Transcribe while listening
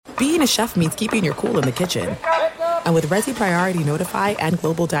being a chef means keeping your cool in the kitchen. And with Resi Priority Notify and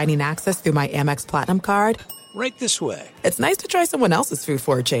Global Dining Access through my Amex Platinum card, right this way. It's nice to try someone else's food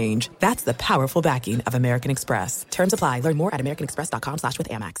for a change. That's the powerful backing of American Express. Terms apply. Learn more at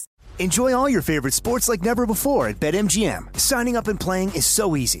americanexpress.com/withAmex. Enjoy all your favorite sports like never before at BetMGM. Signing up and playing is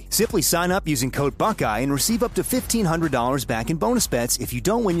so easy. Simply sign up using code Buckeye and receive up to $1,500 back in bonus bets if you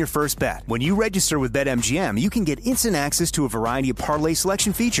don't win your first bet. When you register with BetMGM, you can get instant access to a variety of parlay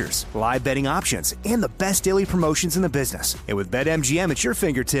selection features, live betting options, and the best daily promotions in the business. And with BetMGM at your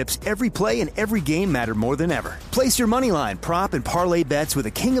fingertips, every play and every game matter more than ever. Place your moneyline, prop, and parlay bets with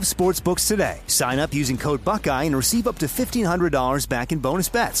the king of sportsbooks today. Sign up using code Buckeye and receive up to $1,500 back in bonus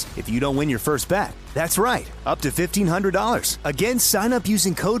bets if you don't win your first bet. That's right, up to $1,500. Again, sign up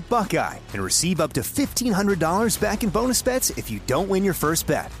using code Buckeye and receive up to $1,500 back in bonus bets if you don't win your first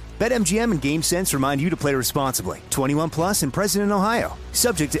bet. BetMGM and GameSense remind you to play responsibly. 21 plus and present in Ohio.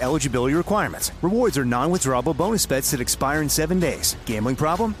 Subject to eligibility requirements. Rewards are non-withdrawable bonus bets that expire in 7 days. Gambling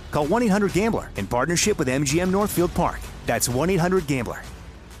problem? Call 1-800-GAMBLER in partnership with MGM Northfield Park. That's 1-800-GAMBLER.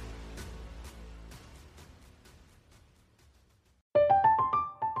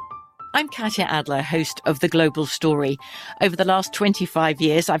 I'm Katya Adler, host of The Global Story. Over the last 25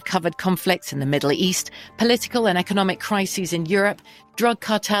 years, I've covered conflicts in the Middle East, political and economic crises in Europe, drug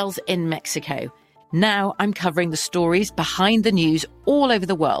cartels in Mexico. Now I'm covering the stories behind the news all over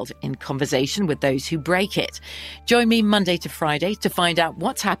the world in conversation with those who break it. Join me Monday to Friday to find out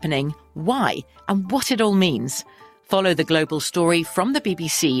what's happening, why, and what it all means. Follow The Global Story from the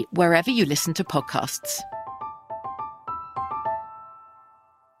BBC wherever you listen to podcasts.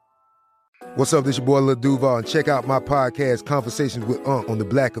 What's up, this your boy Lil Duval, and check out my podcast, Conversations with Unc, on the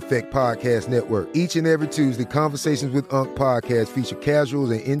Black Effect Podcast Network. Each and every Tuesday, Conversations with Unc podcast feature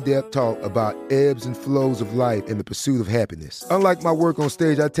casual and in-depth talk about ebbs and flows of life and the pursuit of happiness. Unlike my work on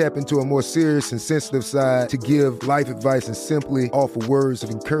stage, I tap into a more serious and sensitive side to give life advice and simply offer words of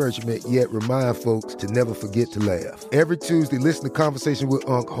encouragement, yet remind folks to never forget to laugh. Every Tuesday, listen to Conversations with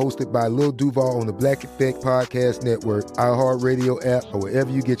Unc, hosted by Lil Duval on the Black Effect Podcast Network, iHeartRadio app, or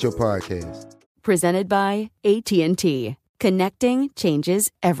wherever you get your podcasts. Presented by AT&T. Connecting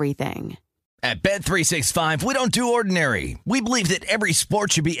changes everything. At Bet365, we don't do ordinary. We believe that every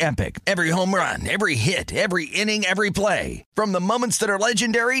sport should be epic. Every home run, every hit, every inning, every play. From the moments that are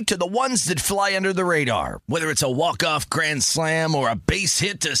legendary to the ones that fly under the radar. Whether it's a walk-off grand slam or a base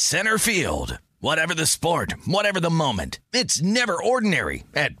hit to center field. Whatever the sport, whatever the moment, it's never ordinary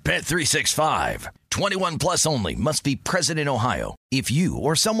at Bet365. 21 plus only. Must be present in Ohio. If you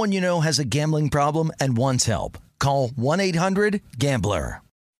or someone you know has a gambling problem and wants help, call 1-800-GAMBLER.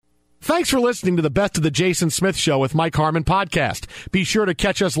 Thanks for listening to the Best of the Jason Smith Show with Mike Harmon podcast. Be sure to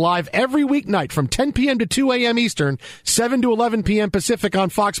catch us live every weeknight from 10 p.m. to 2 a.m. Eastern, 7 to 11 p.m. Pacific on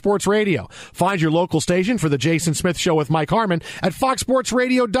Fox Sports Radio. Find your local station for the Jason Smith Show with Mike Harmon at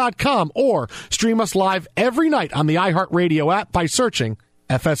foxsportsradio.com or stream us live every night on the iHeartRadio app by searching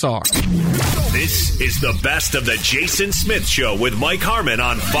FSR. This is the Best of the Jason Smith Show with Mike Harmon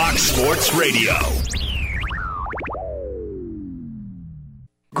on Fox Sports Radio.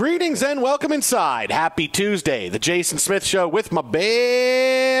 Greetings and welcome inside. Happy Tuesday. The Jason Smith Show with my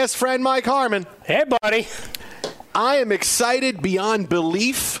best friend, Mike Harmon. Hey, buddy. I am excited beyond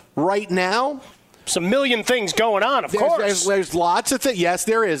belief right now. Some million things going on, of course. There's lots of things. Yes,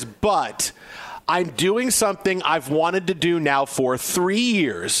 there is. But I'm doing something I've wanted to do now for 3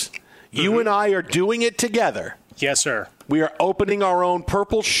 years. You and I are doing it together. Yes, sir. We are opening our own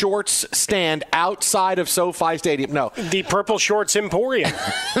Purple Shorts stand outside of SoFi Stadium. No. The Purple Shorts Emporium.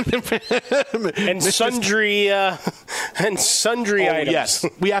 and sundry items. Yes.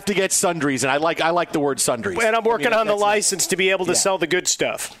 We have to get sundries, and I like the word sundries. And I'm working on the license to be able to sell the good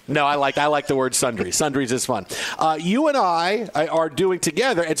stuff. No, I like the word sundries. Sundries is fun. You and I are doing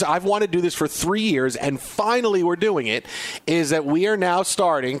together, and so I've wanted to do this for 3 years, and finally we're doing it, is that we are now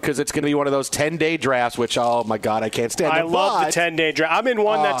starting, because it's going to be one of those 10-day drafts, which, oh, my God, I can't stand it. I love the 10-day draft. I'm in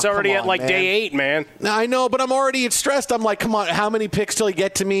one that's already at day 8, man. I know, but I'm already stressed. I'm like, come on, how many picks till you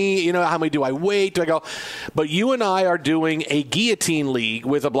get to me? You know, how many do I wait? Do I go? But you and I are doing a guillotine league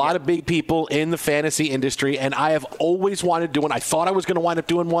with a lot of big people in the fantasy industry, and I have always wanted to do one. I thought I was going to wind up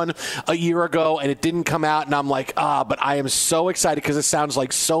doing one a year ago, and it didn't come out, and I'm like, but I am so excited because it sounds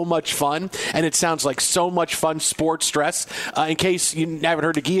like so much fun, and it sounds like so much fun sports stress. In case you haven't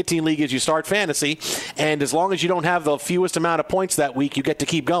heard, the guillotine league is you start fantasy, and as long as you don't have the fewest amount of points that week, you get to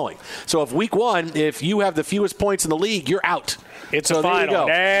keep going. So if week 1, if you have the fewest points in the league, you're out. It's a final.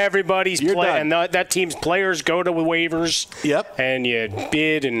 Everybody's playing. And that team's players go to waivers. Yep. And you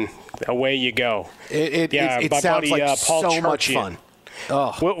bid, and away you go. It sounds like Paul so much fun.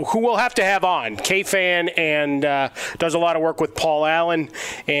 who we'll have to have on. K-Fan and does a lot of work with Paul Allen.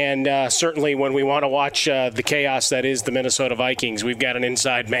 And certainly when we want to watch the chaos that is the Minnesota Vikings, we've got an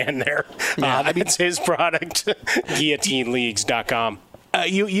inside man there. That's his product, guillotineleagues.com.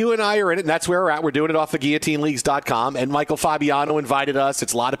 You and I are in it, and that's where we're at. We're doing it off the guillotineleagues.com, and Michael Fabiano invited us.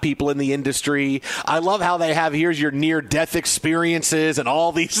 It's a lot of people in the industry. I love how they have, here's your near-death experiences and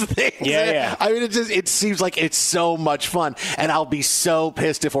all these things. Yeah. I mean, it seems like it's so much fun, and I'll be so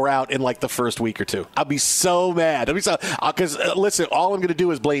pissed if we're out in, like, the first week or two. I'll be so mad. Because, listen, all I'm going to do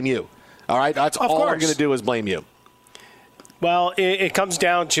is blame you. All right? That's all I'm going to do is blame you. Well, it comes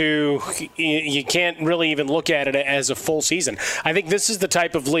down to you can't really even look at it as a full season. I think this is the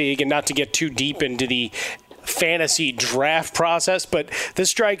type of league, and not to get too deep into the fantasy draft process, but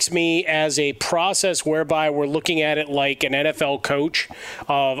this strikes me as a process whereby we're looking at it like an NFL coach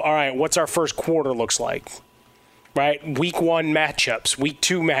of, all right, what's our first quarter looks like? Right? Week 1 matchups, week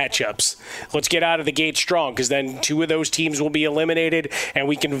 2 matchups. Let's get out of the gate strong, because then 2 of those teams will be eliminated, and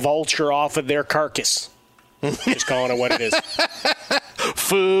we can vulture off of their carcass. Just calling it what it is.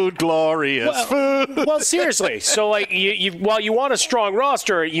 Food, glorious food. Well, seriously. So, like, while you want a strong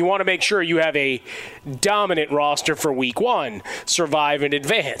roster, you want to make sure you have a dominant roster for week 1. Survive in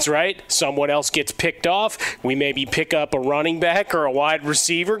advance, right? Someone else gets picked off. We maybe pick up a running back or a wide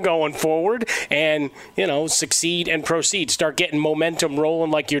receiver going forward and, succeed and proceed. Start getting momentum rolling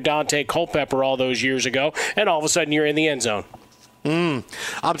like your Dante Culpepper all those years ago, and all of a sudden you're in the end zone.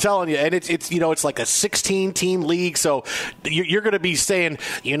 I'm telling you, and it's like a 16-team league, so you're going to be saying,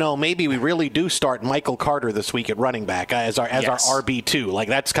 maybe we really do start Michael Carter this week at running back as our RB2. Like,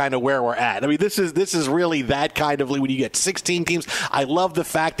 that's kind of where we're at. I mean, this is really that kind of league when you get 16 teams. I love the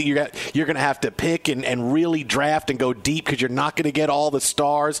fact that you're going to have to pick and really draft and go deep because you're not going to get all the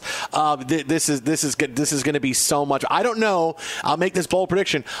stars. This is going to be so much. I don't know. I'll make this bold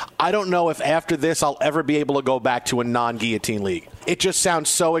prediction. I don't know if after this I'll ever be able to go back to a non-guillotine league. It just sounds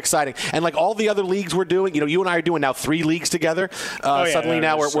so exciting. And like all the other leagues we're doing, you and I are doing now 3 leagues together. Suddenly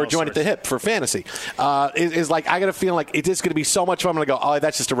now we're joined at the hip for fantasy. Is like, I got a feeling like it's just going to be so much fun. I'm going to go, oh,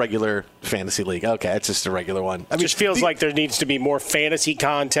 that's just a regular fantasy league. Okay, it's just a regular one. I mean, it just feels like there needs to be more fantasy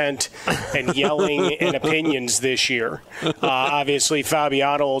content and yelling and opinions this year. Obviously,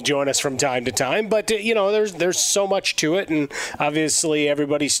 Fabiano will join us from time to time. But, there's so much to it. And obviously,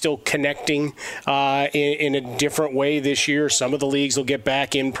 everybody's still connecting in a different way this year. Some of the leagues will get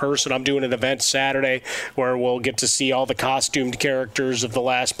back in person. I'm doing an event Saturday where we'll get to see all the costumed characters of the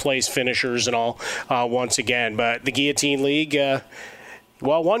last place finishers and all once again. But the Guillotine League,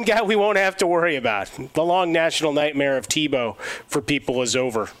 one guy we won't have to worry about. The long national nightmare of Tebow for people is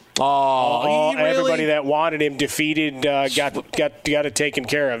over. Oh, really? Everybody that wanted him defeated got it taken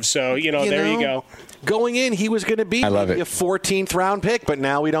care of. So, there you go. Going in, he was going to be maybe a 14th round pick, but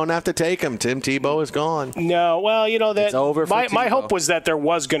now we don't have to take him. Tim Tebow is gone. No, well, that it's over for my hope was that there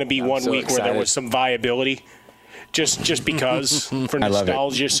was going to be one week where there was some viability. Just because, for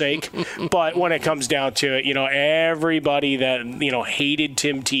nostalgia's sake. But when it comes down to it, everybody that, hated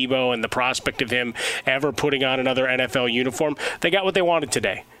Tim Tebow and the prospect of him ever putting on another NFL uniform, they got what they wanted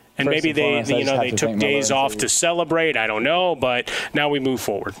today. And maybe they took days off to celebrate. I don't know, but now we move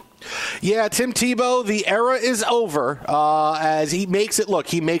forward. Yeah, Tim Tebow, the era is over as he makes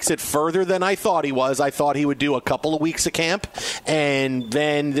it further than I thought he was. I thought he would do a couple of weeks of camp, and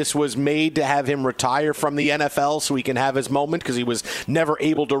then this was made to have him retire from the NFL so he can have his moment because he was never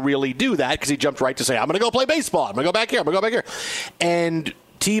able to really do that because he jumped right to say, I'm going to go play baseball. I'm going to go back here. And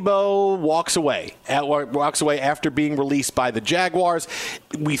Tebow walks away after being released by the Jaguars.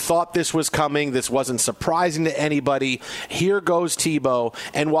 We thought this was coming. This wasn't surprising to anybody. Here goes Tebow.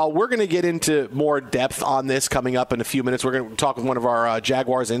 And while we're going to get into more depth on this coming up in a few minutes, we're going to talk with one of our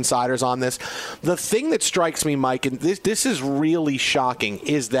Jaguars insiders on this. The thing that strikes me, Mike, and this is really shocking,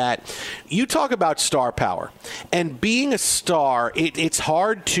 is that you talk about star power. And being a star, it's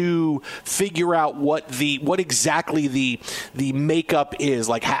hard to figure out what exactly the makeup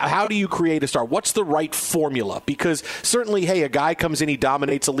is. Like, how do you create a star? What's the right formula? Because certainly, hey, a guy comes in, he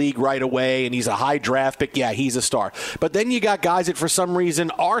dominates a league right away, and he's a high draft pick. Yeah, he's a star. But then you got guys that for some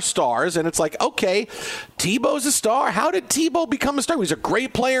reason are stars, and it's like, okay, Tebow's a star. How did Tebow become a star? He's a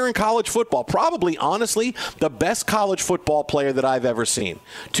great player in college football. Probably, honestly, the best college football player that I've ever seen.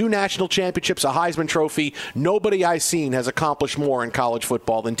 2 national championships, a Heisman Trophy. Nobody I've seen has accomplished more in college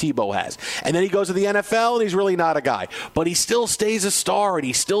football than Tebow has. And then he goes to the NFL, and he's really not a guy. But he still stays a star.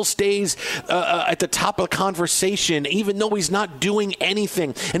 minority still stays at the top of the conversation, even though he's not doing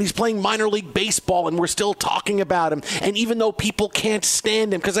anything. And he's playing minor league baseball, and we're still talking about him. And even though people can't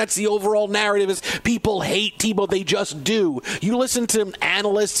stand him, because that's the overall narrative, is people hate Tebow. They just do. You listen to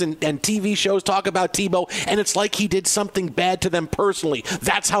analysts and TV shows talk about Tebow, and it's like he did something bad to them personally.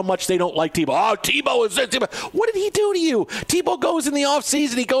 That's how much they don't like Tebow. Oh, Tebow is this. Tebow. What did he do to you? Tebow goes in the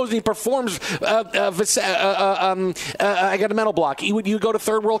offseason, he goes and he performs. I got a mental block. You go to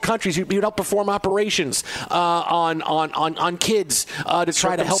third world countries, you'd help perform operations on kids to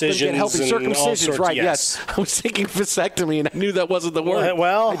try to help them get healthy. Circumcisions, right? Yes. I was thinking vasectomy, and I knew that wasn't the word.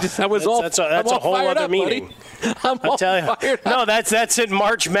 Well, that's a whole other meaning. Buddy. I'll tell you. No, that's in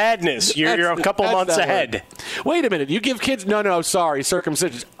March Madness. You're a couple months ahead. Wait a minute. You give kids? No. Sorry,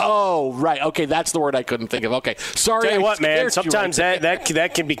 circumcisions. Oh, right. Okay, that's the word I couldn't think of. Okay, sorry. Tell you what, man. Sometimes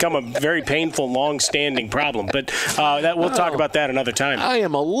that can become a very painful, long-standing problem. But we'll talk about that another time. I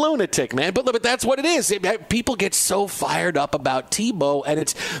am a lunatic, man. But that's what it is. People get so fired up about Tebow, and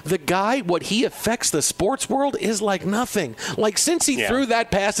it's the guy. What he affects the sports world is like nothing. Like since he threw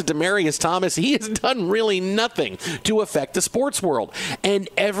that pass to Demaryius Thomas, he has done really nothing to affect the sports world. And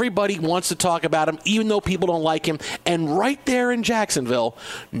everybody wants to talk about him, even though people don't like him. And right there in Jacksonville,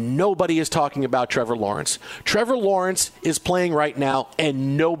 nobody is talking about Trevor Lawrence. Trevor Lawrence is playing right now,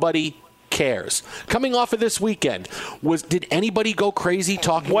 and nobody cares. Coming off of this weekend, did anybody go crazy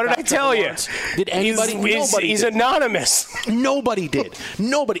talking about What did I tell you? Did anybody? He's anonymous. Nobody did.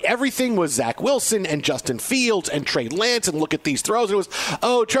 Nobody. Everything was Zach Wilson and Justin Fields and Trey Lance, and look at these throws. It was,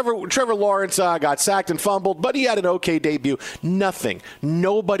 Trevor Lawrence got sacked and fumbled, but he had an okay debut. Nothing.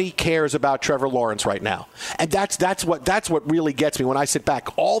 Nobody cares about Trevor Lawrence right now. And that's what really gets me when I sit back.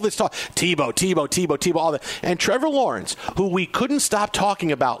 All this talk, Tebow, all that. And Trevor Lawrence, who we couldn't stop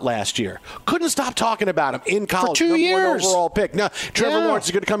talking about last year. Couldn't stop talking about him in college. For 2 years. Overall pick. Now, Trevor Lawrence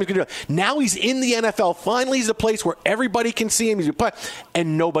is going to come. He's going to do it. Now he's in the NFL. Finally, he's a place where everybody can see him. He's going to play,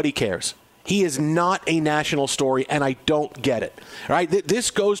 and nobody cares. He is not a national story, and I don't get it. All right? This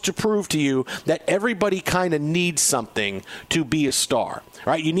goes to prove to you that everybody kind of needs something to be a star.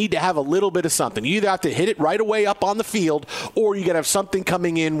 Right? You need to have a little bit of something. You either have to hit it right away up on the field, or you got to have something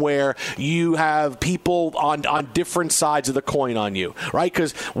coming in where you have people on different sides of the coin on you. Right?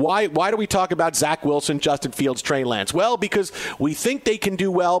 Because why do we talk about Zach Wilson, Justin Fields, Trey Lance? Well, because we think they can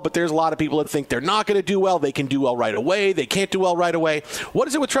do well, but there's a lot of people that think they're not going to do well. They can do well right away. They can't do well right away. What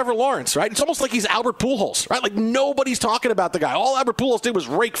is it with Trevor Lawrence? Right? It's almost like he's Albert Pujols. Right? Like nobody's talking about the guy. All Albert Pujols did was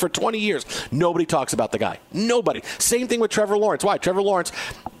rake for 20 years. Nobody talks about the guy. Nobody. Same thing with Trevor Lawrence. Why? Trevor Lawrence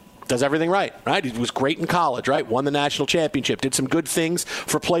does everything right? He was great in college, right? Won the national championship, did some good things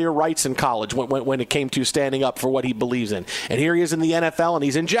for player rights in college when it came to standing up for what he believes in. And here he is in the NFL, and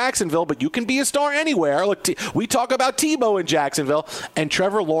he's in Jacksonville, but you can be a star anywhere. Look, we talk about Tebow in Jacksonville, and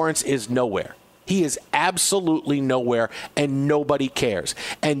Trevor Lawrence is nowhere. He is absolutely nowhere, and nobody cares.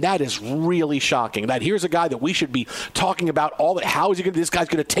 And that is really shocking. That here's a guy that we should be talking about all that. How is he going to? This guy's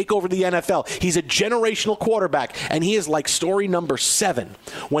going to take over the NFL. He's a generational quarterback, and he is like story number 7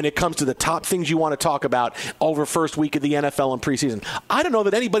 when it comes to the top things you want to talk about over first week of the NFL and preseason. I don't know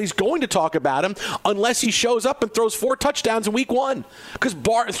that anybody's going to talk about him unless he shows up and throws 4 touchdowns in week 1.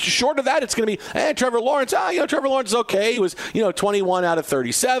 Because short of that, it's going to be, Trevor Lawrence. Trevor Lawrence is okay. He was 21 out of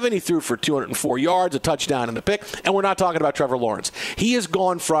 37. He threw for 204 yards, a touchdown, and a pick, and we're not talking about Trevor Lawrence. He has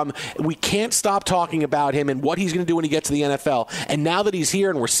gone from, we can't stop talking about him and what he's going to do when he gets to the NFL, and now that he's here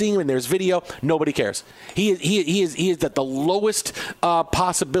and we're seeing him and there's video, nobody cares. He is at the lowest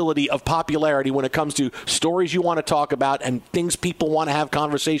possibility of popularity when it comes to stories you want to talk about and things people want to have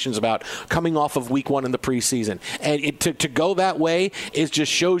conversations about coming off of week 1 in the preseason. And to go that way is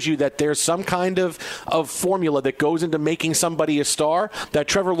just shows you that there's some kind of formula that goes into making somebody a star that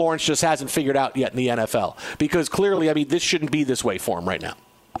Trevor Lawrence just hasn't figured out yet in the NFL, because clearly, this shouldn't be this way for him right now.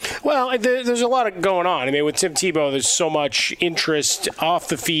 Well, there's a lot going on. With Tim Tebow, there's so much interest off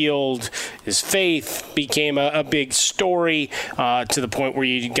the field. His faith became a big story to the point where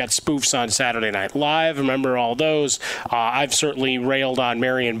you got spoofs on Saturday Night Live. Remember all those? I've certainly railed on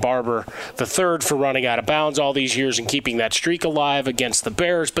Marion Barber III for running out of bounds all these years and keeping that streak alive against the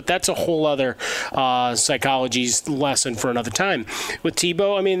Bears, but that's a whole other psychology lesson for another time. With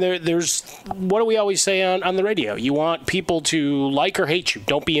Tebow, there's what do we always say on the radio? You want people to like or hate you.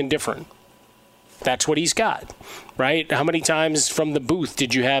 Don't be indifferent. That's what he's got, right? How many times from the booth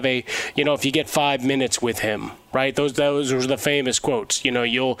did you have if you get 5 minutes with him, right? Those were the famous quotes.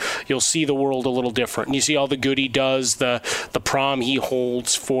 You'll see the world a little different. And you see all the good he does, the prom he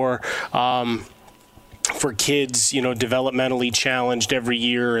holds for for kids, developmentally challenged every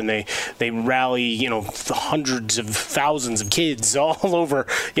year, and they rally, hundreds of thousands of kids all over,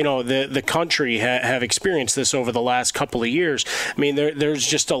 the country have experienced this over the last couple of years. I mean, there's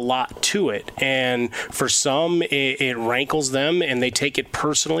just a lot to it, and for some, it rankles them, and they take it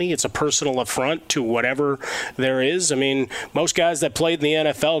personally. It's a personal affront to whatever there is. I mean, most guys that played in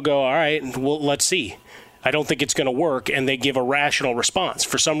the NFL go, all right, well, let's see. I don't think it's going to work, and they give a rational response.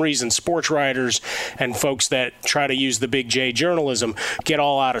 For some reason, sports writers and folks that try to use the big J journalism get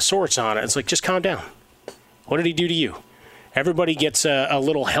all out of sorts on it. It's like, just calm down. What did he do to you? Everybody gets a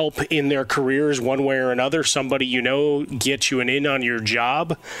little help in their careers one way or another. Somebody gets you an in on your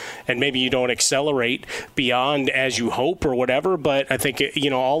job, and maybe you don't accelerate beyond as you hope or whatever. But I think,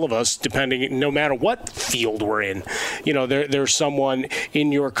 all of us, depending, no matter what field we're in, there's someone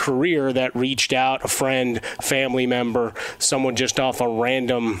in your career that reached out, a friend, family member, someone just off a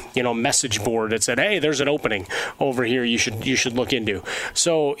random, message board that said, hey, there's an opening over here you should look into.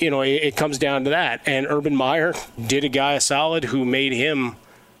 So, it comes down to that. And Urban Meyer did a guy a solid who made him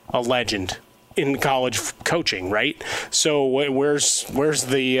a legend in college coaching, right? So where's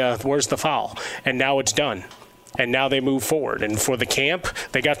the foul? And now it's done. And now they move forward. And for the camp,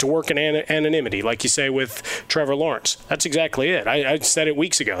 they got to work in anonymity, like you say with Trevor Lawrence. That's exactly it. I said it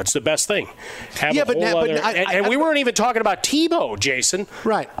weeks ago. It's the best thing. We weren't even talking about Tebow, Jason.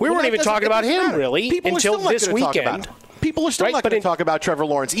 Right. We weren't even talking about him, really, until this weekend. People are still not going to talk about Trevor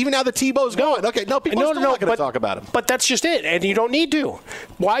Lawrence, even now that Tebow's going. Okay, no, people are still not going to talk about him. But that's just it, and you don't need to.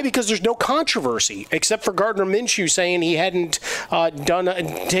 Why? Because there's no controversy, except for Gardner Minshew saying he hadn't gone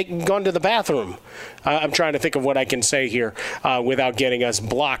to the bathroom. I'm trying to think of what I can say here without getting us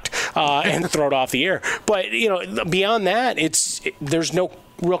blocked and thrown off the air. But beyond that, there's no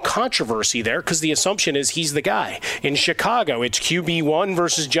real controversy there because the assumption is he's the guy. In Chicago, it's QB1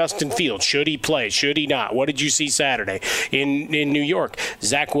 versus Justin Fields. Should he play? Should he not? What did you see Saturday? In New York,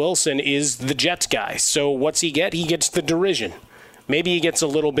 Zach Wilson is the Jets guy. So what's he get? He gets the derision. Maybe he gets a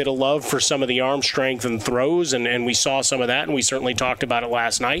little bit of love for some of the arm strength and throws, and we saw some of that, and we certainly talked about it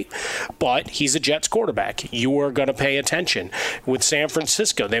last night. But he's a Jets quarterback. You are going to pay attention. With San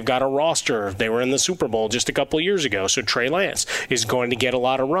Francisco, they've got a roster. They were in the Super Bowl just a couple of years ago, so Trey Lance is going to get a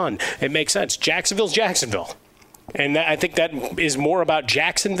lot of run. It makes sense. Jacksonville's Jacksonville. And I think that is more about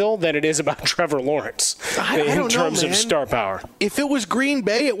Jacksonville than it is about Trevor Lawrence in terms of star power. If it was Green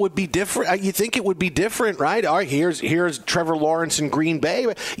Bay, it would be different. You think it would be different, right? All right, here's Trevor Lawrence in Green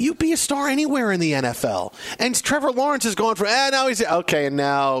Bay. You'd be a star anywhere in the NFL. And Trevor Lawrence is going for, now he's, okay, and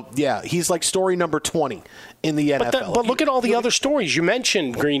now, he's like story number 20 in the NFL. But look at all the other stories. You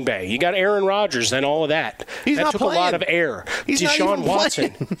mentioned Green Bay. You got Aaron Rodgers and all of that. That took a lot of air. He's Deshaun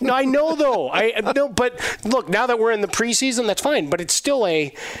Watson. No, I know, though. But look, now that we're in the preseason, that's fine. But it's still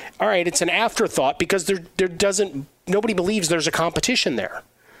it's an afterthought because nobody believes there's a competition there.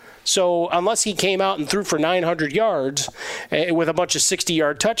 So unless he came out and threw for 900 yards with a bunch of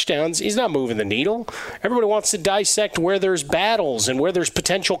 60-yard touchdowns, he's not moving the needle. Everybody wants to dissect where there's battles and where there's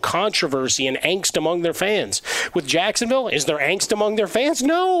potential controversy and angst among their fans. With Jacksonville, is there angst among their fans?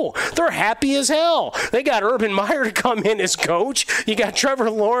 No. They're happy as hell. They got Urban Meyer to come in as coach. You got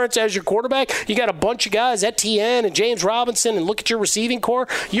Trevor Lawrence as your quarterback. You got a bunch of guys, Etienne and James Robinson, and look at your receiving core.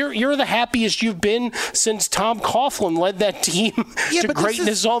 You're the happiest you've been since Tom Coughlin led that team to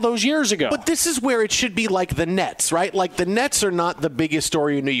greatness all those years ago. But this is where it should be like the Nets, right? Like the Nets are not the biggest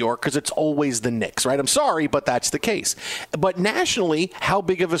story in New York because it's always the Knicks, right? I'm sorry, but that's the case. But nationally, how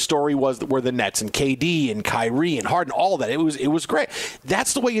big of a story were the Nets and KD and Kyrie and Harden, all that? It was great.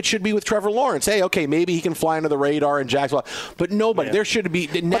 That's the way it should be with Trevor Lawrence. Hey, okay, maybe he can fly under the radar in Jacksonville, but nobody. Yeah. There should be.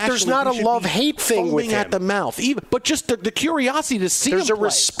 But there's not a love-hate thing with him. At the mouth, but just the curiosity to see him play. There's a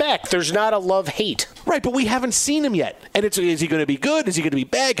respect. There's not a love-hate. Right, but we haven't seen him yet. And is he going to be good? Is he going to be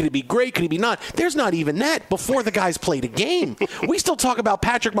bad? Could he be great? Could he be not? There's not even that before the guy's played a game. We still talk about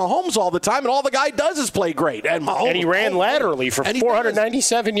Patrick Mahomes all the time, and all the guy does is play great. And he ran laterally for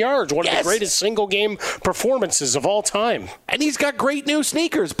 497 yards, one of the greatest single-game performances of all time. And he's got great new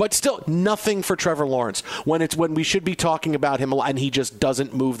sneakers, but still nothing for Trevor Lawrence when we should be talking about him, and he just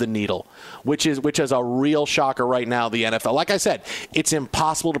doesn't move the needle, which is a real shocker right now, the NFL. Like I said, it's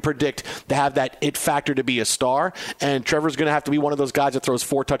impossible to predict to have that it factor to be a star, and Trevor's going to have to be one of those guys that throws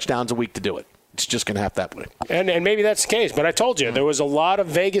 4 touchdowns a week to do it. It's just going to have that way. And maybe that's the case, but I told you, there was a lot of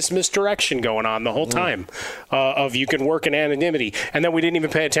Vegas misdirection going on the whole time of you can work in anonymity, and then we didn't even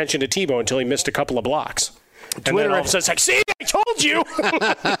pay attention to Tebow until he missed a couple of blocks. And then all of a sudden it's like, see, I told you.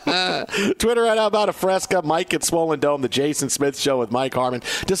 Twitter at How About a Fresca, Mike at Swollen Dome, the Jason Smith Show with Mike Harmon.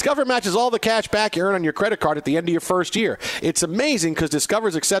 Discover matches all the cash back you earn on your credit card at the end of your first year. It's amazing because Discover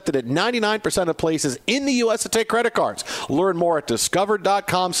is accepted at 99% of places in the U.S. to take credit cards. Learn more at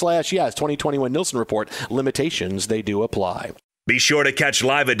discover.com/yes. 2021 Nielsen Report. Limitations, they do apply. Be sure to catch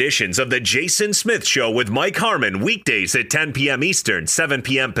live editions of The Jason Smith Show with Mike Harmon weekdays at 10 p.m. Eastern, 7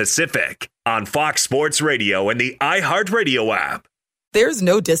 p.m. Pacific on Fox Sports Radio and the iHeartRadio app. There's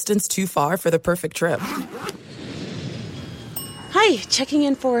no distance too far for the perfect trip. Hi, checking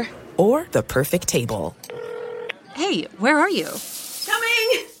in for... Or the perfect table. Hey, where are you?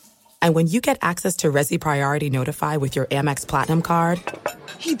 Coming! And when you get access to Resi Priority Notify with your Amex Platinum card...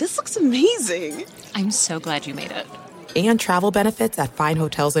 Hey, this looks amazing. I'm so glad you made it. And travel benefits at fine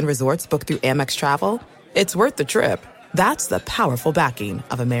hotels and resorts booked through Amex Travel, it's worth the trip. That's the powerful backing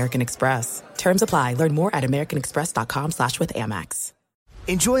of American Express. Terms apply. Learn more at americanexpress.com/withAmex.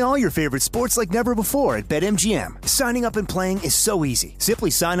 Enjoy all your favorite sports like never before at BetMGM. Signing up and playing is so easy.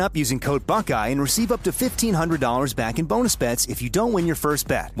 Simply sign up using code Buckeye and receive up to $1,500 back in bonus bets if you don't win your first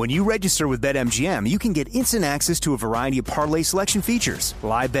bet. When you register with BetMGM, you can get instant access to a variety of parlay selection features,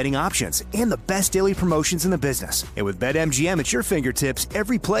 live betting options, and the best daily promotions in the business. And with BetMGM at your fingertips,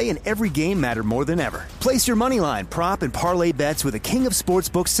 every play and every game matter more than ever. Place your moneyline, prop, and parlay bets with the king of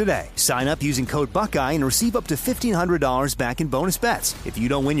sportsbooks today. Sign up using code Buckeye and receive up to $1,500 back in bonus bets if you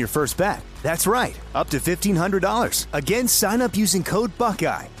don't win your first bet. That's right, up to $1,500. Again, sign up using code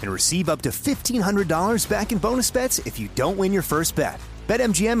Buckeye and receive up to $1,500 back in bonus bets if you don't win your first bet.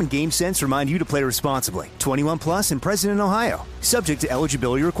 BetMGM and GameSense remind you to play responsibly. 21 plus and present in Ohio. Subject to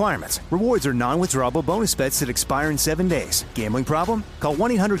eligibility requirements. Rewards are non-withdrawable bonus bets that expire in 7 days. Gambling problem? Call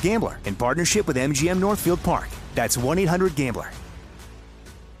 1-800-GAMBLER in partnership with MGM Northfield Park. That's 1-800-GAMBLER.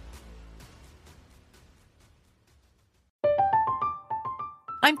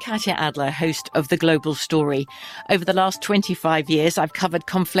 I'm Katya Adler, host of The Global Story. Over the last 25 years, I've covered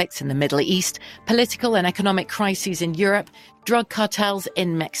conflicts in the Middle East, political and economic crises in Europe, drug cartels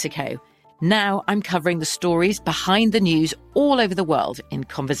in Mexico. Now I'm covering the stories behind the news all over the world in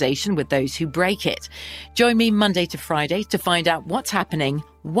conversation with those who break it. Join me Monday to Friday to find out what's happening,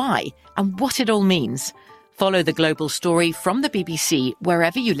 why, and what it all means. Follow The Global Story from the BBC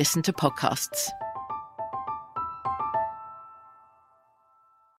wherever you listen to podcasts.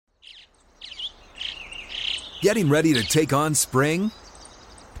 Getting ready to take on spring?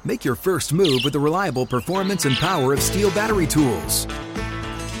 Make your first move with the reliable performance and power of Steel battery tools.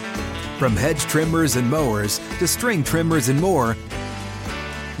 From hedge trimmers and mowers to string trimmers and more,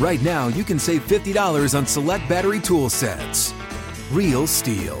 right now you can save $50 on select battery tool sets. Real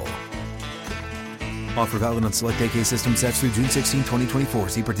Steel. Offer valid on select AK system sets through June 16, 2024.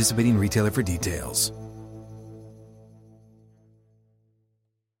 See participating retailer for details.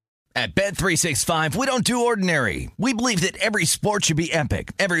 At Bet365, we don't do ordinary. We believe that every sport should be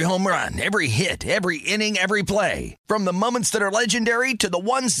epic. Every home run, every hit, every inning, every play. From the moments that are legendary to the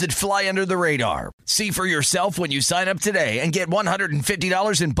ones that fly under the radar. See for yourself when you sign up today and get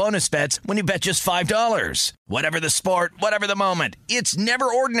 $150 in bonus bets when you bet just $5. Whatever the sport, whatever the moment, it's never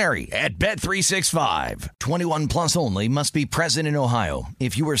ordinary at Bet365. 21 plus only. Must be present in Ohio.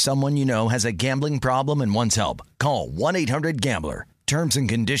 If you or someone you know has a gambling problem and wants help, call 1-800-GAMBLER. Terms and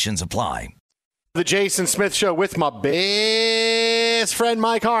conditions apply. The Jason Smith Show with my best friend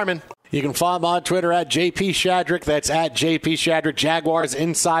Mike Harmon. You can follow him on Twitter at JP Shadrick. That's at JP Shadrick, Jaguars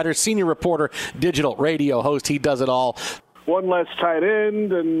insider, senior reporter, digital radio host. He does it all. One less tight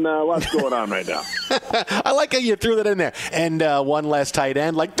end, and lots going on right now. I like how you threw that in there. And one less tight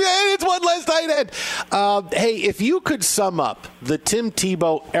end. Like, it's one less tight end. Hey, if you could sum up the Tim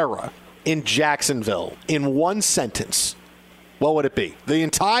Tebow era in Jacksonville in one sentence, what would it be? The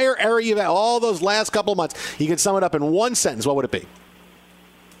entire era you've had, all those last couple of months, you can sum it up in one sentence. What would it be?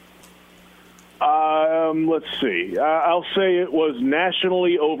 Let's see. I'll say it was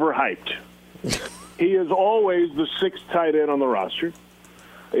nationally overhyped. He is always the sixth tight end on the roster.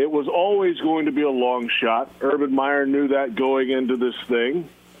 It was always going to be a long shot. Urban Meyer knew that going into this thing.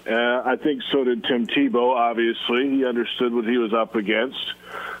 I think so did Tim Tebow, obviously. He understood what he was up against.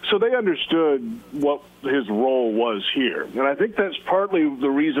 So they understood what his role was here. And I think that's partly the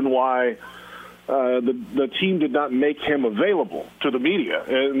reason why the team did not make him available to the media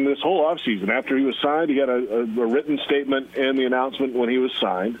in this whole offseason. After he was signed, he had a written statement and the announcement when he was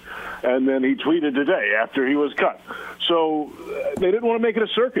signed. And then he tweeted today after he was cut. So they didn't want to make it a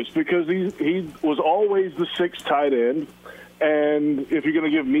circus because he was always the sixth tight end. And if you're going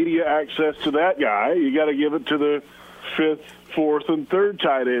to give media access to that guy, you got to give it to fifth, fourth, and third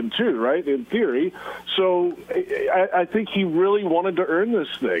tight end too, right, in theory. So I think he really wanted to earn this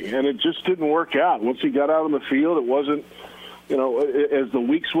thing, and it just didn't work out. Once he got out on the field, it wasn't, as the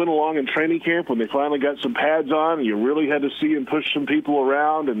weeks went along in training camp, when they finally got some pads on, you really had to see him push some people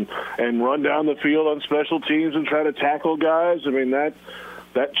around and run down the field on special teams and try to tackle guys. I mean, that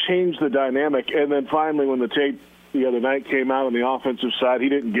changed the dynamic. And then finally, when the tape the other night came out on the offensive side, he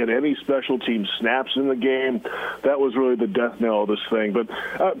didn't get any special team snaps in the game. That was really the death knell of this thing. But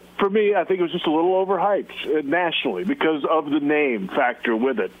for me, I think it was just a little overhyped nationally because of the name factor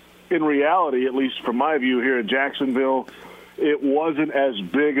with it. In reality, at least from my view here in Jacksonville, it wasn't as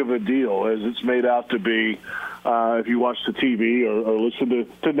big of a deal as it's made out to be if you watch the TV or listen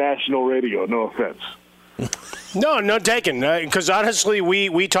to national radio. No offense. No taken. Because honestly,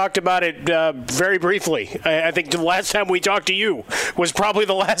 we talked about it very briefly. I think the last time we talked to you was probably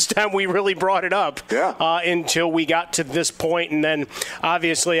the last time we really brought it up. Yeah. Until we got to this point, and then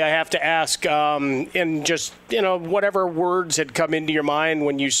obviously I have to ask, and just whatever words had come into your mind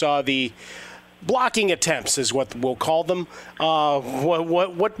when you saw the blocking attempts, is what we'll call them.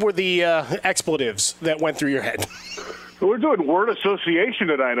 What were the expletives that went through your head? We're doing word association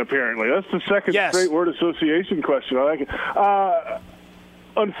tonight, apparently. That's the second straight word association question. I like it.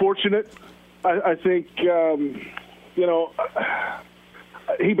 Unfortunate. I think, he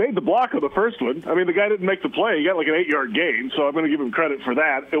made the block on the first one. I mean, the guy didn't make the play. He got like an 8-yard gain, so I'm going to give him credit for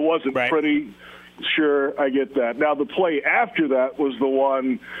that. It wasn't pretty. Sure, I get that. Now, the play after that was the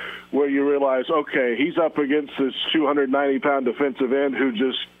one where you realize, okay, he's up against this 290-pound defensive end who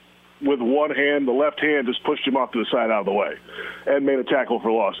just, with one hand, the left hand, just pushed him off to the side out of the way and made a tackle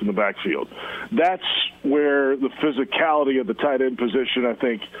for loss in the backfield. That's where the physicality of the tight end position, I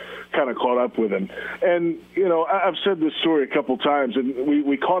think, kind of caught up with him. And, I've said this story a couple times, and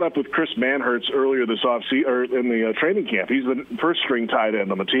we caught up with Chris Manhertz earlier this offseason, or in the training camp. He's the first-string tight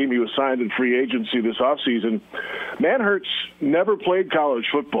end on the team. He was signed in free agency this offseason. Manhertz never played college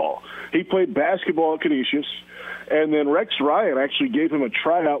football. He played basketball at Canisius. And then Rex Ryan actually gave him a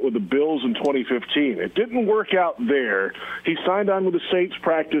tryout with the Bills in 2015. It didn't work out there. He signed on with the Saints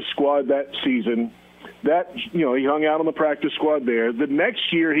practice squad that season. He hung out on the practice squad there. The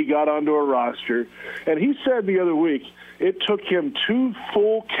next year he got onto a roster. And he said the other week it took him 2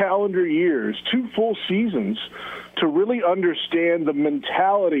 full calendar years, 2 full seasons to really understand the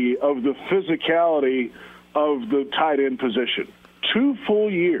mentality of the physicality of the tight end position. 2 full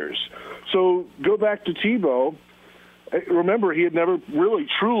years. So go back to Tebow. Remember, he had never really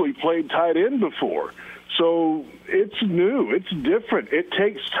truly played tight end before. So it's new. It's different. It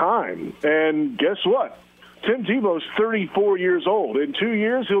takes time. And guess what? Tim Tebow's 34 years old. In 2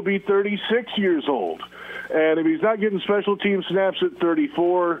 years, he'll be 36 years old. And if he's not getting special team snaps at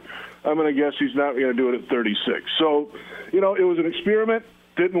 34, I'm going to guess he's not going to do it at 36. So, it was an experiment.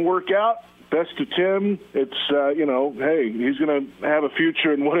 Didn't work out. Best to Tim. It's, hey, he's going to have a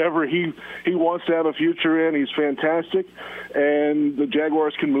future in whatever he wants to have a future in. He's fantastic. And the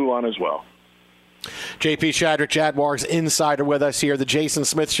Jaguars can move on as well. JP Shadrick, Jaguars Insider, with us here, the Jason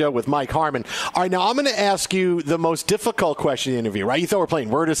Smith Show with Mike Harmon. All right, now I'm going to ask you the most difficult question in the interview, right? You thought we're playing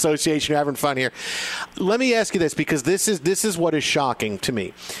word association, having fun here. Let me ask you this, because this is what is shocking to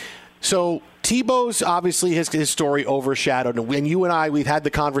me. So Tebow's obviously his story overshadowed, and you and I, we've had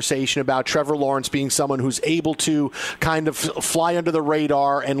the conversation about Trevor Lawrence being someone who's able to kind of fly under the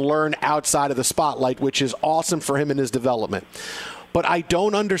radar and learn outside of the spotlight, which is awesome for him in his development. But I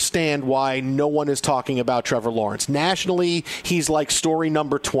don't understand why no one is talking about Trevor Lawrence. Nationally, he's like story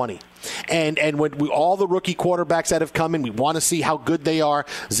number 20. And when all the rookie quarterbacks that have come in, we want to see how good they are.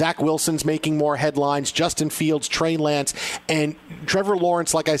 Zach Wilson's making more headlines, Justin Fields, Trey Lance, and Trevor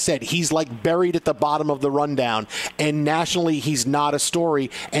Lawrence, like I said, he's like buried at the bottom of the rundown. And nationally, he's not a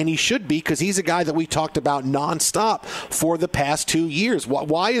story, and he should be, because he's a guy that we talked about nonstop for the past 2 years.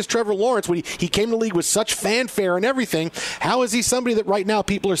 Why is Trevor Lawrence, when he came to the league with such fanfare and everything, how is he somebody that right now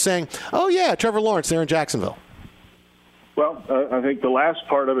people are saying, oh yeah, Trevor Lawrence there in Jacksonville? Well, I think the last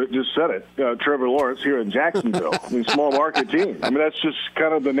part of it just said it. Trevor Lawrence here in Jacksonville. I mean, small market team. I mean, that's just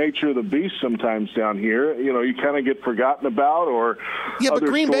kind of the nature of the beast sometimes down here. You kind of get forgotten about, or yeah, but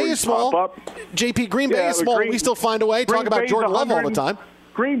Green Bay is small. JP, Green Bay is small. We still find a way. Talk about Jordan Love all the time.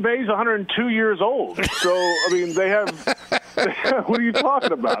 Green Bay's 102 years old. So, I mean, they have what are you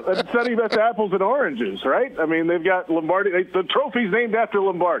talking about? That's apples and oranges, right? I mean, they've got Lombardi. The trophy's named after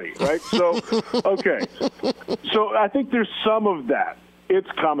Lombardi, right? So, okay. So I think there's some of that It's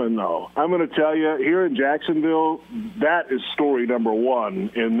coming, though. I'm going to tell you, here in Jacksonville, that is story number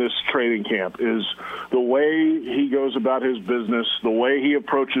one in this training camp, is the way he goes about his business, the way he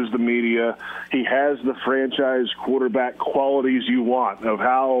approaches the media. He has the franchise quarterback qualities you want of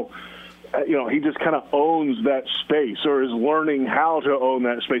how, he just kind of owns that space, or is learning how to own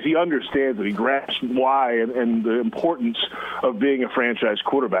that space. He understands it. He grasps why and the importance of being a franchise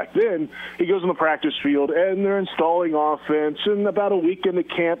quarterback. Then he goes on the practice field, and they're installing offense. And about a week into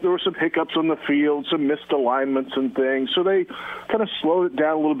camp, there were some hiccups on the field, some missed alignments and things. So they kind of slowed it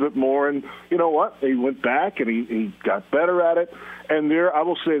down a little bit more. And you know what? He went back, and he got better at it. And I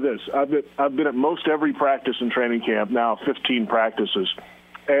will say this. I've been at most every practice in training camp now, 15 practices.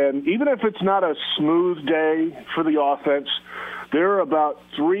 And even if it's not a smooth day for the offense, there are about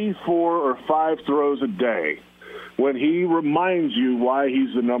 3, 4, or 5 throws a day when he reminds you why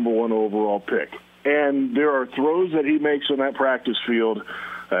he's the number one overall pick. And there are throws that he makes on that practice field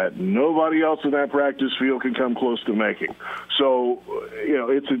that nobody else in that practice field can come close to making. So,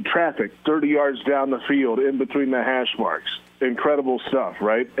 it's in traffic, 30 yards down the field, in between the hash marks. Incredible stuff,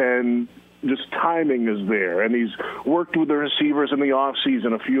 right? And just timing is there, and he's worked with the receivers in the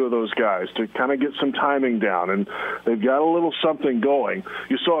offseason, a few of those guys, to kind of get some timing down, and they've got a little something going.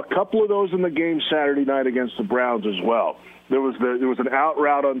 You saw a couple of those in the game Saturday night against the Browns as well. There was an out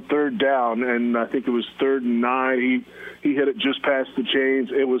route on third down, and I think it was 3rd and 9. He hit it just past the chains.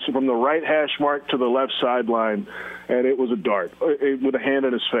 It was from the right hash mark to the left sideline, and it was a dart with a hand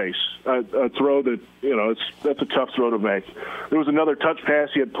in his face. A throw that, that's a tough throw to make. There was another touch pass.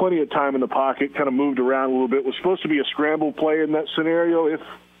 He had plenty of time in the pocket, kind of moved around a little bit. It was supposed to be a scramble play in that scenario if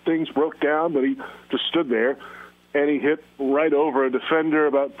things broke down, but he just stood there. And he hit right over a defender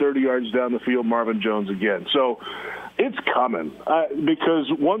about 30 yards down the field, Marvin Jones again. So it's coming because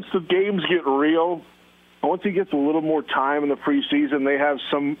once the games get real, once he gets a little more time in the preseason, they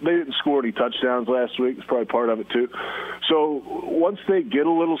didn't score any touchdowns last week. It's probably part of it too. So once they get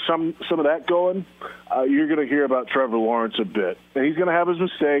a little some of that going, you're going to hear about Trevor Lawrence a bit. And he's going to have his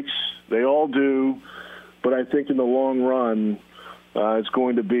mistakes. They all do. But I think in the long run, it's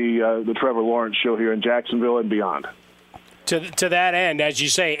going to be the Trevor Lawrence show here in Jacksonville and beyond. To that end, as you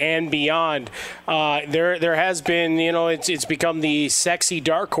say, and beyond, there has been, it's become the sexy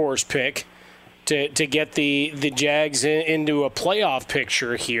dark horse pick to get the Jags into a playoff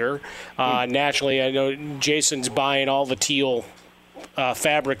picture here. Naturally, I know Jason's buying all the teal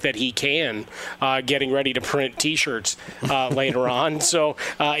fabric that he can, getting ready to print T-shirts later on. So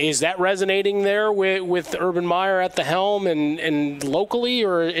is that resonating there with Urban Meyer at the helm and locally,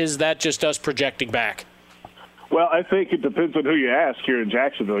 or is that just us projecting back? Well, I think it depends on who you ask here in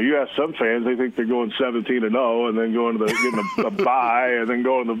Jacksonville. You ask some fans, they think they're going 17-0 and then going to getting a bye and then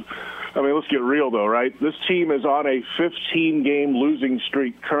going to – I mean, let's get real, though, right? This team is on a 15-game losing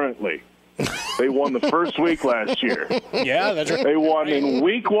streak currently. They won the first week last year. Yeah, that's right. They won in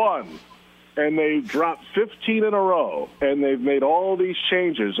week 1, and they dropped 15 in a row, and they've made all these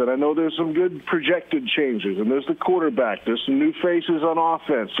changes. And I know there's some good projected changes, and there's the quarterback. There's some new faces on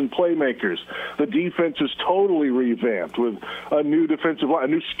offense, some playmakers. The defense is totally revamped with a new defensive line, a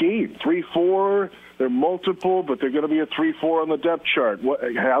new scheme, 3-4. They're multiple, but they're going to be a 3-4 on the depth chart.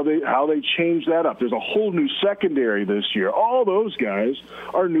 How they change that up. There's a whole new secondary this year. All those guys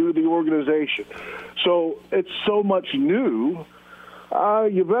are new to the organization. So it's so much new.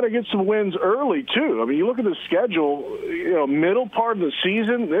 You better get some wins early, too. I mean, you look at the schedule, middle part of the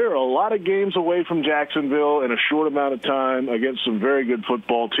season, there are a lot of games away from Jacksonville in a short amount of time against some very good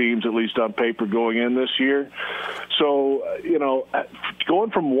football teams, at least on paper, going in this year. So,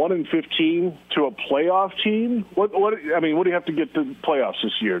 going from 1-15 to a playoff team, what do you have to get to the playoffs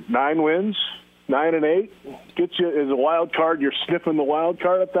this year? 9 wins? 9-8? Gets you as a wild card. You're sniffing the wild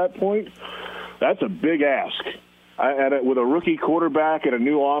card at that point? That's a big ask. And with a rookie quarterback and a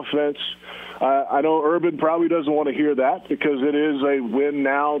new offense, I know Urban probably doesn't want to hear that because it is a win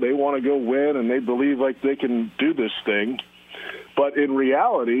now. They want to go win, and they believe like they can do this thing. But in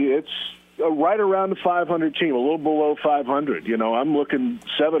reality, it's right around the 500 team, a little below 500. I'm looking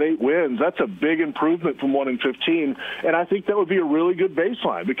 7-8 wins. That's a big improvement from 1-15, and I think that would be a really good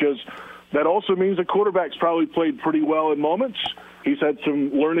baseline because that also means the quarterback's probably played pretty well in moments. He's had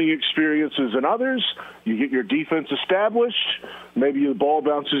some learning experiences in others. You get your defense established. Maybe the ball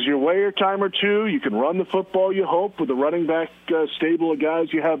bounces your way a time or two. You can run the football, you hope, with the running back stable of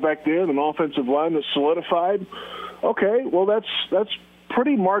guys you have back there, and an offensive line that's solidified. Okay, well, that's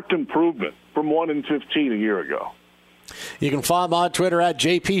pretty marked improvement from 1-15 a year ago. You can follow him on Twitter at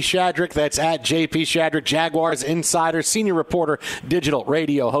JP Shadrick. That's at JP Shadrick, Jaguars insider, senior reporter, digital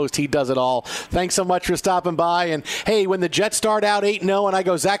radio host. He does it all. Thanks so much for stopping by. And, hey, when the Jets start out 8-0 and I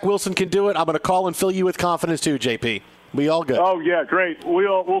go, Zach Wilson can do it, I'm going to call and fill you with confidence too, JP. We all good. Oh, yeah, great.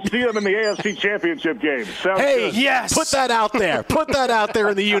 We'll see them in the AFC Championship game. Sounds good. Yes. Put that out there. Put that out there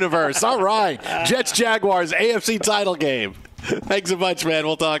in the universe. All right. Jets-Jaguars, AFC title game. Thanks so much, man.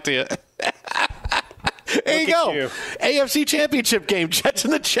 We'll talk to you. There you go. AFC Championship game, Jets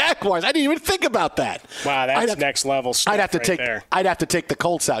and the Jaguars. I didn't even think about that. Wow, that's next level stuff. I'd have to there. I'd have to take the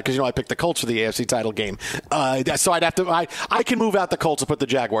Colts out because I picked the Colts for the AFC title game. So I'd have to. I can move out the Colts and put the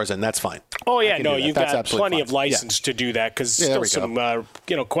Jaguars in. That's fine. Oh yeah, no, you've got plenty of license to do that because still some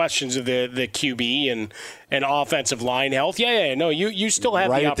questions of the QB and offensive line health. No, you still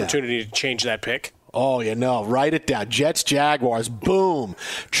have the opportunity to change that pick. Oh, write it down. Jets, Jaguars, boom.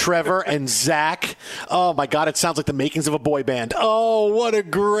 Trevor and Zach. Oh, my God, it sounds like the makings of a boy band. Oh, what a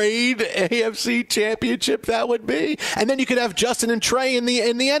great AFC championship that would be. And then you could have Justin and Trey in the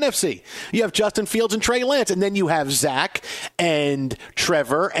NFC. You have Justin Fields and Trey Lance. And then you have Zach and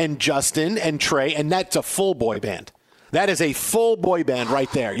Trevor and Justin and Trey, and that's a full boy band. That is a full boy band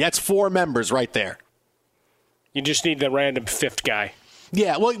right there. That's 4 members right there. You just need the random 5th guy.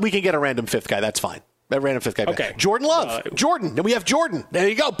 Yeah, well, we can get a random 5th guy. That's fine. That random 5th guy. Okay. Jordan Love. Jordan. Then we have Jordan. There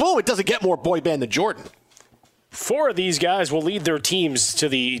you go. Boom. It doesn't get more boy band than Jordan. 4 of these guys will lead their teams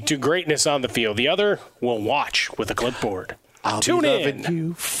to greatness on the field. The other will watch with a clipboard. I'll Tune be in. loving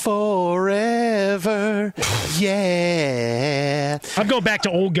you forever. Yeah. I'm going back to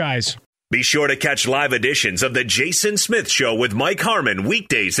old guys. Be sure to catch live editions of The Jason Smith Show with Mike Harmon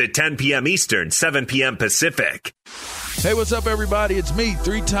weekdays at 10 p.m. Eastern, 7 p.m. Pacific. Hey, what's up, everybody? It's me,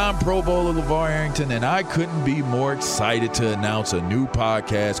 3-time Pro Bowler LeVar Arrington, and I couldn't be more excited to announce a new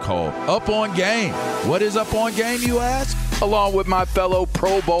podcast called Up on Game. What is Up on Game, you ask? Along with my fellow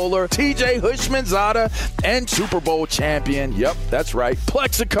Pro Bowler, TJ Hushmanzada, and Super Bowl champion, yep, that's right,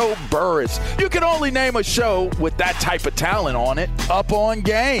 Plexico Burress. You can only name a show with that type of talent on it, Up on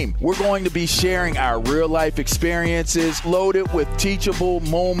Game. We're going to be sharing our real-life experiences loaded with teachable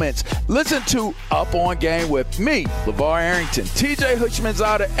moments. Listen to Up on Game with me, LeVar Arrington, TJ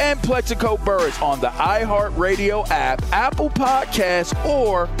Hushmanzada, and Plexico Burress on the iHeartRadio app, Apple Podcasts,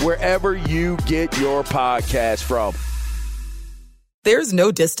 or wherever you get your podcasts from. There's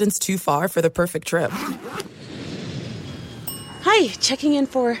no distance too far for the perfect trip. Hi, checking in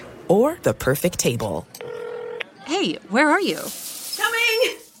for... Or the perfect table. Hey, where are you?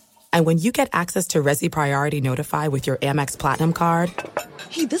 Coming! And when you get access to Resi Priority Notify with your Amex Platinum card...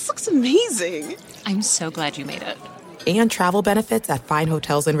 Hey, this looks amazing. I'm so glad you made it. And travel benefits at fine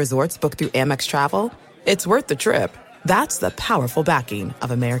hotels and resorts booked through Amex Travel, it's worth the trip. That's the powerful backing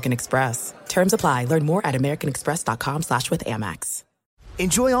of American Express. Terms apply. Learn more at americanexpress.com/withAmex.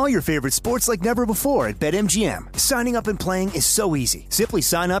 Enjoy all your favorite sports like never before at BetMGM. Signing up and playing is so easy. Simply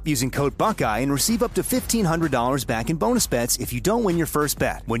sign up using code Buckeye and receive up to $1,500 back in bonus bets if you don't win your first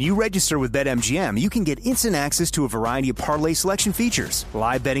bet. When you register with BetMGM, you can get instant access to a variety of parlay selection features,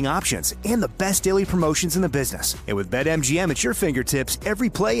 live betting options, and the best daily promotions in the business. And with BetMGM at your fingertips, every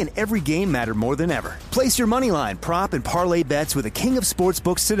play and every game matter more than ever. Place your moneyline, prop, and parlay bets with the king of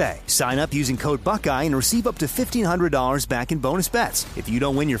sportsbooks today. Sign up using code Buckeye and receive up to $1,500 back in bonus bets if you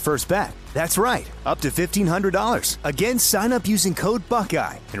don't win your first bet. That's right, up to $1,500. Again, sign up using code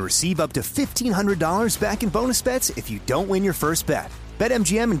Buckeye and receive up to $1,500 back in bonus bets if you don't win your first bet.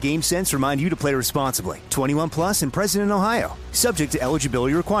 BetMGM and GameSense remind you to play responsibly. 21 plus and present in Ohio. Subject to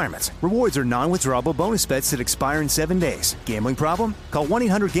eligibility requirements. Rewards are non-withdrawable bonus bets that expire in 7 days. Gambling problem? Call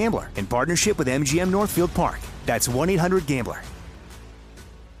 1-800-GAMBLER in partnership with MGM Northfield Park. That's 1-800-GAMBLER.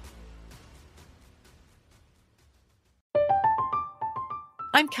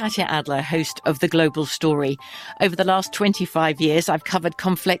 I'm Katya Adler, host of The Global Story. Over the last 25 years, I've covered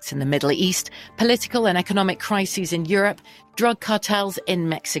conflicts in the Middle East, political and economic crises in Europe, drug cartels in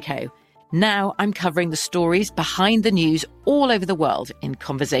Mexico. Now I'm covering the stories behind the news all over the world in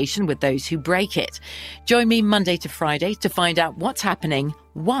conversation with those who break it. Join me Monday to Friday to find out what's happening,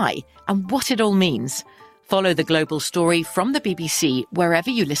 why, and what it all means. Follow The Global Story from the BBC wherever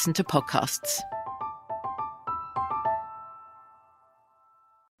you listen to podcasts.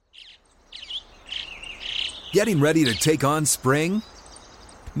 Getting ready to take on spring?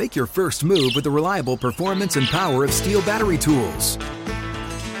 Make your first move with the reliable performance and power of Steel battery tools.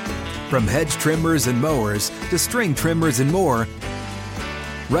 From hedge trimmers and mowers to string trimmers and more,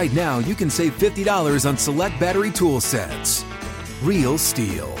 right now you can save $50 on select battery tool sets. Real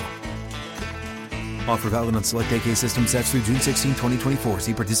Steel. Offer valid on select AK system sets through June 16, 2024.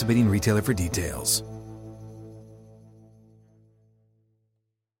 See participating retailer for details.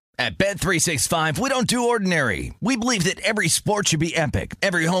 At Bet365, we don't do ordinary. We believe that every sport should be epic.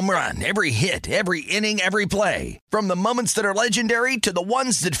 Every home run, every hit, every inning, every play. From the moments that are legendary to the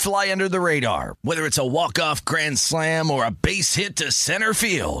ones that fly under the radar. Whether it's a walk-off grand slam or a base hit to center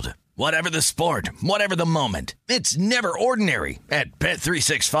field. Whatever the sport, whatever the moment. It's never ordinary at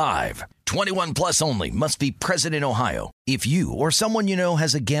Bet365. 21 plus only. Must be present in Ohio. If you or someone you know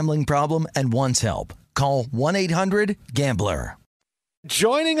has a gambling problem and wants help, call 1-800-GAMBLER.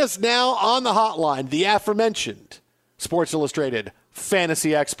 Joining us now on the hotline, the aforementioned Sports Illustrated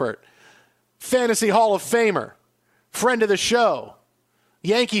fantasy expert, fantasy Hall of Famer, friend of the show,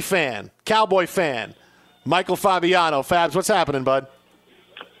 Yankee fan, Cowboy fan, Michael Fabiano. Fabs, what's happening, bud?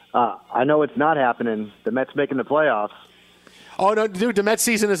 I know it's not happening. The Mets making the playoffs. Oh, no, dude, the Mets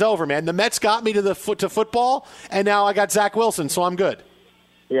season is over, man. The Mets got me to football, and now I got Zach Wilson, so I'm good.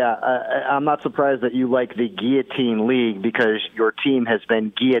 Yeah, I'm not surprised that you like the guillotine league because your team has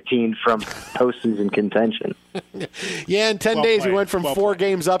been guillotined from postseason contention. Yeah, in 10 days we went from 4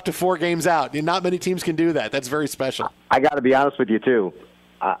 games up to 4 games out. Not many teams can do that. That's very special. I got to be honest with you, too.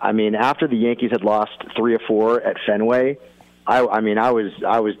 I mean, after the Yankees had lost 3 or 4 at Fenway, I was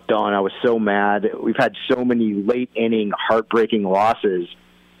done. I was so mad. We've had so many late-inning, heartbreaking losses,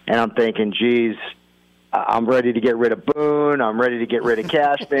 and I'm thinking, geez, I'm ready to get rid of Boone. I'm ready to get rid of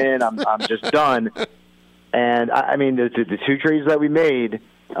Cashman. I'm just done. And, I mean, the 2 trades that we made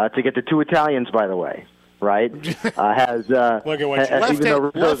to get the 2 Italians, by the way, right, has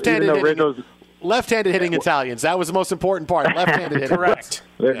left-handed hitting Italians. That was the most important part. Left-handed hitting. Correct.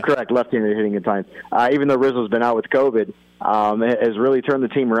 Correct. Left-handed hitting Italians. Even though Rizzo's been out with COVID, has really turned the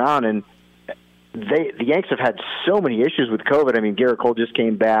team around. And the Yanks have had so many issues with COVID. I mean, Garrett Cole just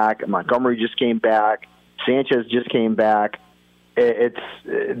came back. Montgomery just came back. Sanchez just came back. They've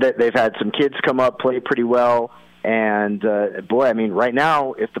had some kids come up, play pretty well. And, boy, I mean, right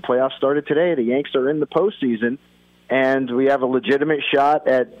now, if the playoffs started today, the Yanks are in the postseason, and we have a legitimate shot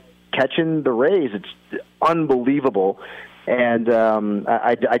at catching the Rays. It's unbelievable. And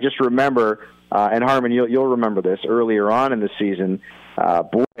I just remember, and Harmon, you'll remember this, earlier on in the season,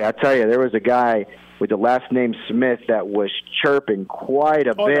 boy, I tell you, there was a guy with the last name Smith that was chirping quite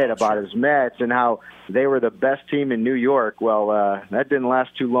a bit about his Mets and how they were the best team in New York. Well, that didn't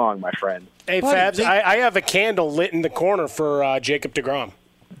last too long, my friend. Hey, Fabs, I have a candle lit in the corner for Jacob deGrom.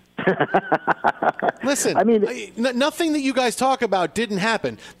 Listen, I mean, nothing that you guys talk about didn't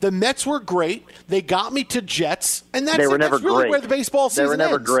happen. The Mets were great. They got me to Jets, and that's really where the baseball season ends. They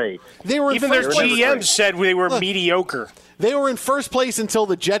were never great. They were even their GM said they were mediocre. They were in first place until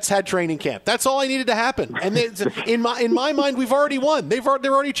the Jets had training camp. That's all I needed to happen. And in my mind, we've already won. They're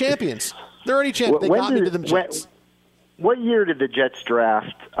already champions. They're already champions. They got me to the Jets. What year did the Jets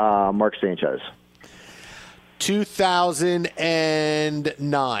draft Mark Sanchez?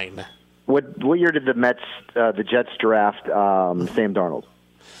 2009. What year did the Jets draft Sam Darnold?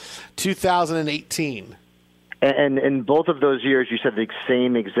 2018. And in both of those years, you said the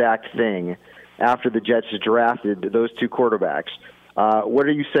same exact thing. After the Jets drafted those 2 quarterbacks, what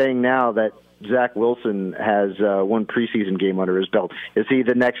are you saying now that Zach Wilson has 1 preseason game under his belt? Is he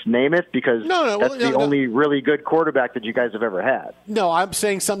the next Namath? Because that's the only really good quarterback that you guys have ever had. No, I'm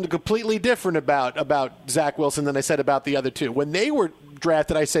saying something completely different about Zach Wilson than I said about the other 2. When they were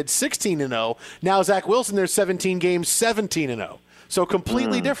drafted, I said 16-0. Now Zach Wilson, there's 17 games, 17-0. So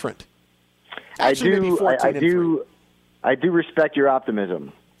completely different. Actually, maybe 14-3. I do respect your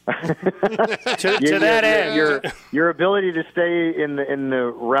optimism. to that end, your ability to stay in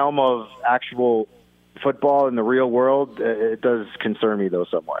the realm of actual football in the real world, it does concern me though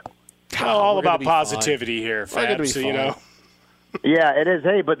somewhat. All about positivity here, Fab, so you know. Yeah, it is.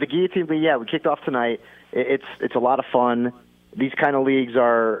 Hey, but the guillotine league, we kicked off tonight. It's a lot of fun. These kind of leagues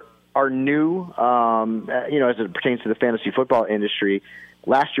are new, as it pertains to the fantasy football industry.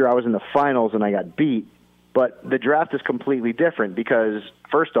 Last year I was in the finals and I got beat. But the draft is completely different because,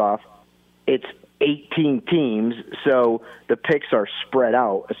 first off, it's 18 teams, so the picks are spread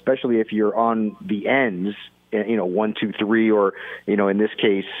out, especially if you're on the ends, 1, 2, 3, or, in this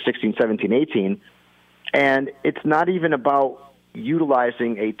case, 16, 17, 18. And it's not even about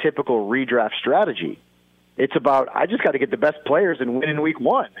utilizing a typical redraft strategy. It's about, I just got to get the best players and win in week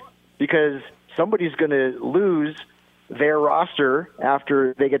 1 because somebody's going to lose their roster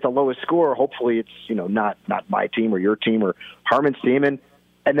after they get the lowest score. Hopefully it's, not my team or your team or Harmon's team. And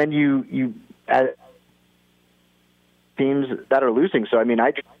then you add teams that are losing. So, I mean,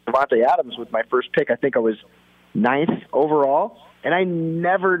 I drafted Devontae Adams with my first pick. I think I was 9th overall. And I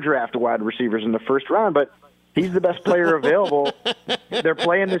never draft wide receivers in the first round, but he's the best player available. They're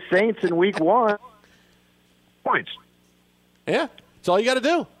playing the Saints in week 1. Points. Yeah. That's all you got to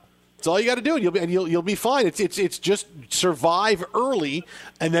do. That's all you got to do, and you'll be fine. It's just survive early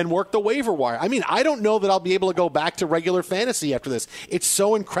and then work the waiver wire. I mean, I don't know that I'll be able to go back to regular fantasy after this. It's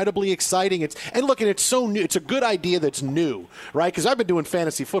so incredibly exciting. It's so new. It's a good idea that's new, right? Because I've been doing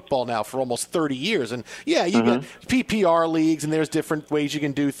fantasy football now for almost 30 years, and yeah, you get PPR leagues, and there's different ways you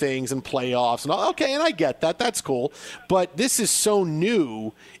can do things and playoffs, and all. Okay, and I get that. That's cool. But this is so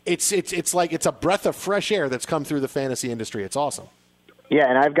new. It's like it's a breath of fresh air that's come through the fantasy industry. It's awesome. Yeah,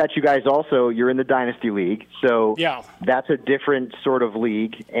 and I've got you guys also. You're in the Dynasty League, so that's a different sort of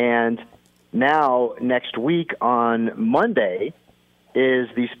league. And now, next week on Monday, is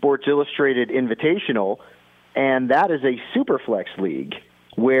the Sports Illustrated Invitational, and that is a super flex league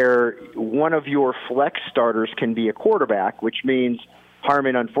where one of your flex starters can be a quarterback, which means,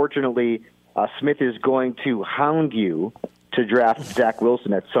 Harmon, unfortunately, Smith is going to hound you to draft Zach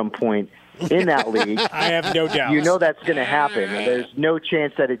Wilson at some point in that league. I have no doubt. You know that's going to happen. There's no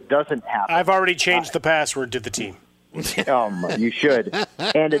chance that it doesn't happen. I've already changed the password to the team. You should.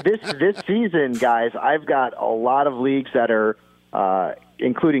 And this season, guys, I've got a lot of leagues that are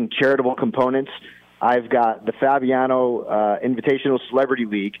including charitable components. I've got the Fabiano Invitational Celebrity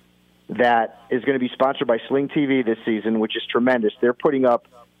League that is going to be sponsored by Sling TV this season, which is tremendous. They're putting up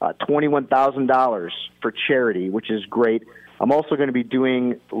 $21,000 for charity, which is great. I'm also going to be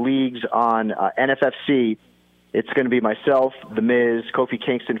doing leagues on NFFC. It's going to be myself, The Miz, Kofi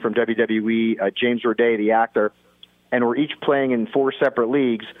Kingston from WWE, James Roday, the actor, and we're each playing in 4 separate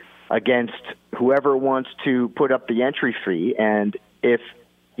leagues against whoever wants to put up the entry fee. And if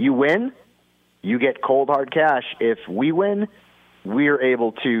you win, you get cold hard cash. If we win, we're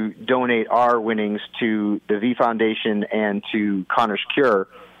able to donate our winnings to the V Foundation and to Connor's Cure.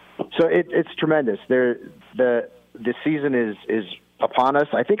 So it's tremendous. The season is upon us.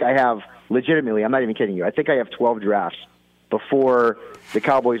 I think I have, legitimately, I'm not even kidding you, I think I have 12 drafts before the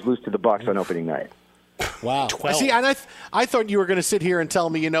Cowboys lose to the Bucs on opening night. Wow. 12. See, and I thought you were going to sit here and tell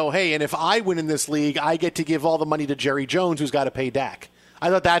me, hey, and if I win in this league, I get to give all the money to Jerry Jones, who's got to pay Dak. I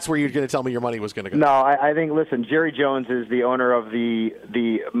thought that's where you're going to tell me your money was going to go. No, I think, listen, Jerry Jones is the owner of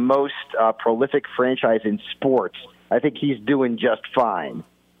the most prolific franchise in sports. I think he's doing just fine.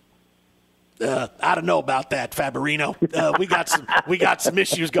 I don't know about that, Fabarino. We got some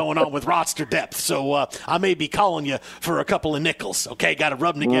issues going on with roster depth, so I may be calling you for a couple of nickels. Okay, got to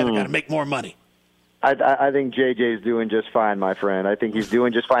rub them together, got to make more money. I think JJ's doing just fine, my friend. I think he's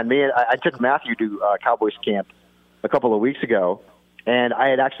doing just fine. I took Matthew to Cowboys camp a couple of weeks ago, and I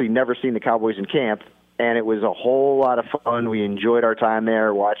had actually never seen the Cowboys in camp, and it was a whole lot of fun. We enjoyed our time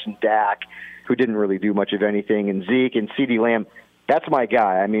there watching Dak, who didn't really do much of anything, and Zeke and CeeDee Lamb. That's my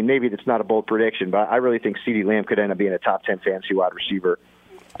guy. I mean, maybe it's not a bold prediction, but I really think CeeDee Lamb could end up being a top 10 fantasy wide receiver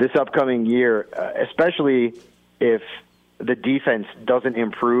this upcoming year, especially if the defense doesn't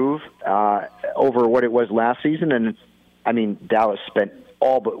improve over what it was last season. And, I mean, Dallas spent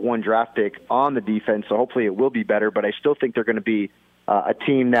all but one draft pick on the defense, so hopefully it will be better. But I still think they're going to be a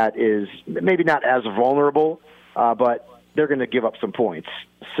team that is maybe not as vulnerable, but they're going to give up some points.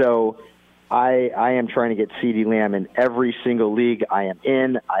 So I am trying to get CeeDee Lamb in every single league I am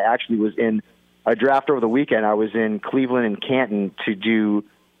in. I actually was in a draft over the weekend. I was in Cleveland and Canton to do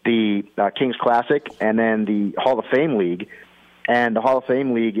the Kings Classic and then the Hall of Fame League. And the Hall of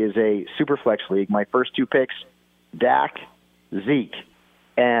Fame League is a super flex league. My first 2 picks, Dak, Zeke.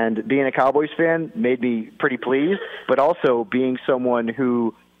 And being a Cowboys fan made me pretty pleased, but also being someone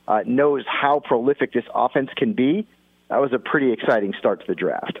who knows how prolific this offense can be, that was a pretty exciting start to the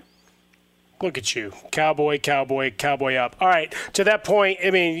draft. Look at you. Cowboy up. All right, to that point, I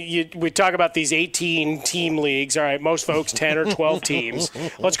mean, we talk about these 18-team leagues. All right, most folks 10 or 12 teams.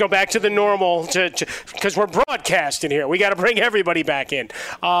 Let's go back to the normal, because we're broadcasting here. We got to bring everybody back in.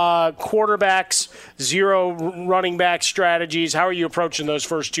 Quarterbacks, 0 running back strategies. How are you approaching those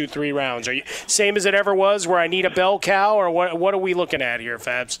first 2-3 rounds? Are you same as it ever was, where I need a bell cow, or what are we looking at here,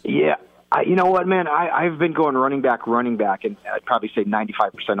 Fabs? Yeah. You know what, man? I've been going running back, and I'd probably say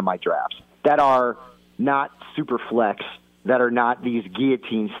 95% of my drafts that are not super flex, that are not these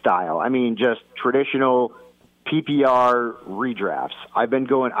guillotine style. I mean, just traditional PPR redrafts. I've been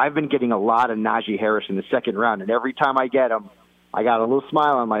getting a lot of Najee Harris in the second round, and every time I get him, I got a little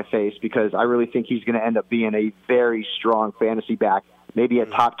smile on my face because I really think he's going to end up being a very strong fantasy back, maybe a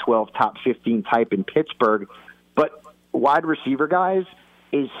top 12, top 15 type in Pittsburgh. But wide receiver, guys,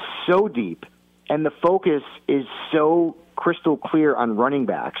 is so deep, and the focus is so crystal clear on running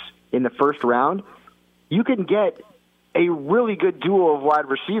backs in the first round. You can get a really good duo of wide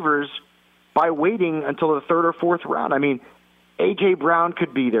receivers by waiting until the 3rd or 4th round. I mean, A.J. Brown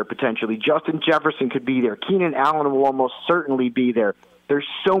could be there potentially. Justin Jefferson could be there. Keenan Allen will almost certainly be there. there's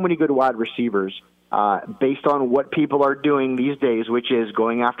so many good wide receivers based on what people are doing these days, which is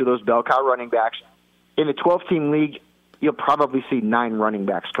going after those bell cow running backs. In a 12-team league, you'll probably see 9 running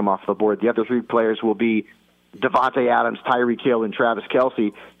backs come off the board. The other 3 players will be Devontae Adams, Tyreek Hill, and Travis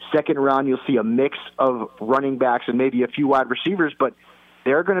Kelce. Second round, you'll see a mix of running backs and maybe a few wide receivers, but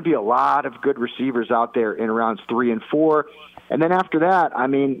there are going to be a lot of good receivers out there in rounds 3 and 4. And then after that, I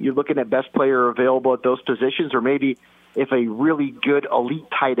mean, you're looking at best player available at those positions, or maybe if a really good elite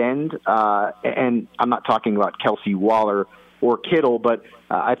tight end, and I'm not talking about Kelsey, Waller, or Kittle, but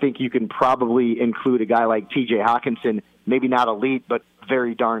I think you can probably include a guy like T.J. Hawkinson, maybe not elite, but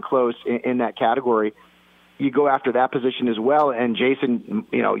very darn close in that category. You go after that position as well. And Jason,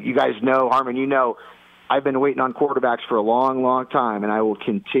 you guys know, Harmon, I've been waiting on quarterbacks for a long, long time, and I will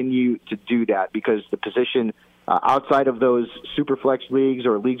continue to do that because the position outside of those super flex leagues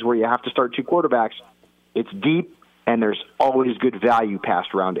or leagues where you have to start 2 quarterbacks, it's deep, and there's always good value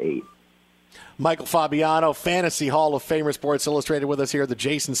past round 8. Michael Fabiano, Fantasy Hall of Famer, Sports Illustrated, with us here at the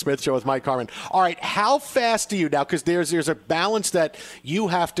Jason Smith Show with Mike Harmon. All right, how fast do you now? Because there's a balance that you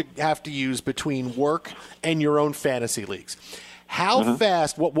have to use between work and your own fantasy leagues. How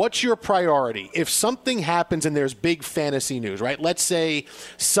fast? What's your priority? If something happens and there's big fantasy news, right? Let's say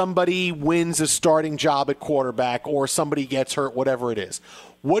somebody wins a starting job at quarterback, or somebody gets hurt, whatever it is.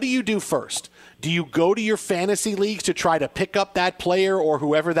 What do you do first? Do you go to your fantasy leagues to try to pick up that player or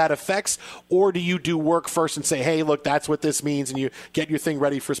whoever that affects? Or do you do work first and say, hey, look, that's what this means, and you get your thing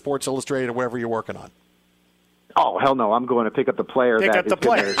ready for Sports Illustrated or whatever you're working on? Oh, hell no. I'm going to pick up the player. See?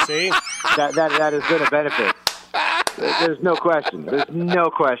 That is going to benefit. There's no question.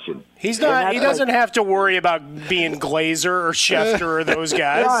 He's not. He doesn't have to worry about being Glazer or Schefter or those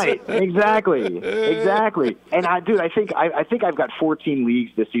guys. Right. Exactly. And I think I've got 14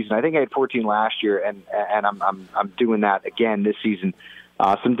 leagues this season. I think I had 14 last year, and I'm doing that again this season.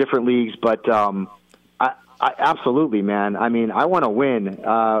 Some different leagues, but I absolutely, man. I mean, I want to win.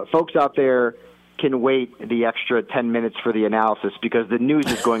 Folks out there can wait the extra 10 minutes for the analysis because the news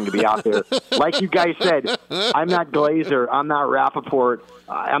is going to be out there. Like you guys said, I'm not Glazer, I'm not Rappaport,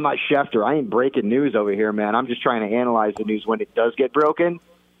 I'm not Schefter. I ain't breaking news over here, man. I'm just trying to analyze the news when it does get broken.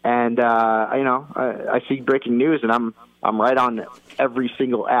 And, I see breaking news, and I'm right on every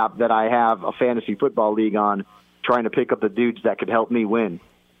single app that I have a fantasy football league on, trying to pick up the dudes that could help me win.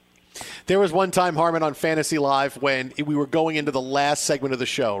 There was one time, Harmon, on Fantasy Live when we were going into the last segment of the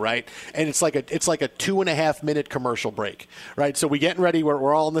show, right? And it's like a 2.5-minute commercial break, right? So we're getting ready.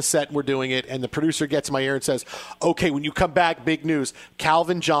 We're all on the set and we're doing it. And the producer gets in my ear and says, okay, when you come back, big news.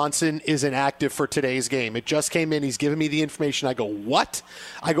 Calvin Johnson is inactive for today's game. It just came in. He's giving me the information. I go, what?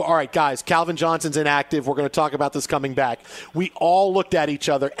 I go, all right, guys, Calvin Johnson's inactive. We're going to talk about this coming back. We all looked at each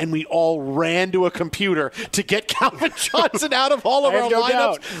other and we all ran to a computer to get Calvin Johnson out of all of our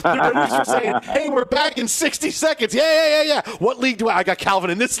lineups. Producer saying, hey, we're back in 60 seconds. Yeah. What league do I got Calvin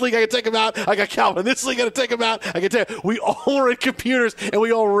in this league. I can take him out. I got Calvin in this league. I got to take him out. I can take. We all were at computers, and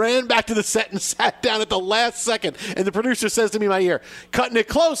we all ran back to the set and sat down at the last second. And the producer says to me in my ear, cutting it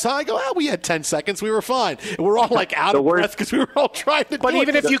close, huh? I go, we had 10 seconds. We were fine. And we're all like out of breath because we were all trying to But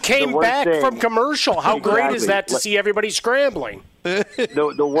even if you came back from commercial, how great is that to see everybody scrambling?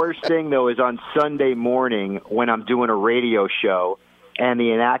 The worst thing, though, is on Sunday morning when I'm doing a radio show, and the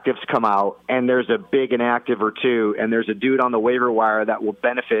inactives come out, and there's a big inactive or two, and there's a dude on the waiver wire that will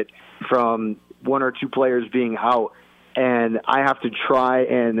benefit from 1 or 2 players being out, and I have to try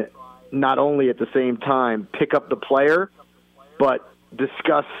and not only at the same time pick up the player, but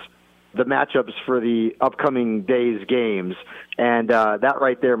discuss the matchups for the upcoming day's games. And that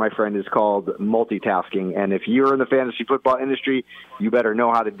right there, my friend, is called multitasking. And if you're in the fantasy football industry, you better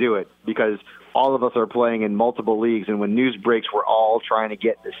know how to do it, because all of us are playing in multiple leagues, and when news breaks, we're all trying to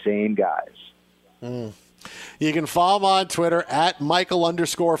get the same guys. You can follow him on Twitter at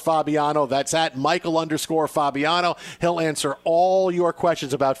Michael_Fabiano. That's at Michael_Fabiano. He'll answer all your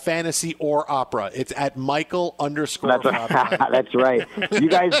questions about fantasy or opera. It's at Michael_Fabiano. That's right. You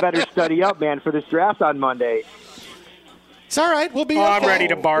guys better study up, man, for this draft on Monday. It's all right. We'll be okay. I'm ready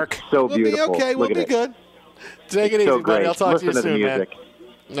to bark. So beautiful. We'll be okay. We'll be good. Take it easy, buddy. I'll talk to you soon, man.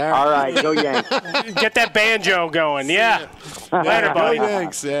 All right, go Yanks. Get that banjo going. Yeah. Later, buddy. Go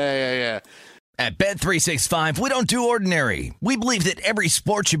Yanks. Yeah. At Bet365, we don't do ordinary. We believe that every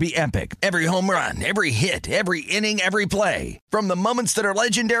sport should be epic. Every home run, every hit, every inning, every play. From the moments that are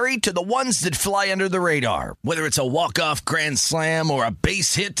legendary to the ones that fly under the radar. Whether it's a walk-off grand slam or a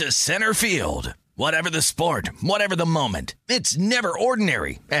base hit to center field. Whatever the sport, whatever the moment, it's never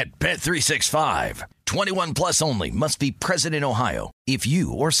ordinary at Bet365. 21 plus only. Must be present in Ohio. If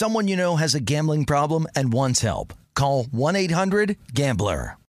you or someone you know has a gambling problem and wants help, Call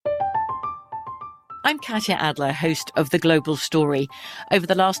 1-800-GAMBLER. I'm Katya Adler, host of The Global Story. Over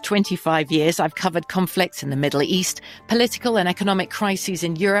the last 25 years, I've covered conflicts in the Middle East, political and economic crises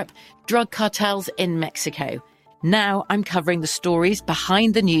in Europe, drug cartels in Mexico. Now I'm covering the stories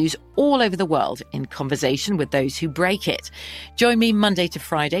behind the news all over the world in conversation with those who break it. Join me Monday to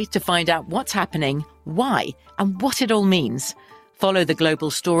Friday to find out what's happening, why, and what it all means. Follow The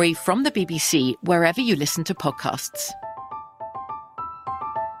Global Story from the BBC wherever you listen to podcasts.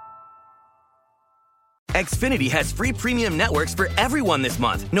 Xfinity has free premium networks for everyone this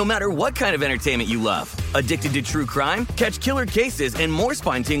month, no matter what kind of entertainment you love. Addicted to true crime? Catch killer cases and more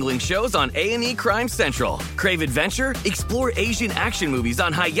spine-tingling shows on A&E Crime Central. Crave adventure? Explore Asian action movies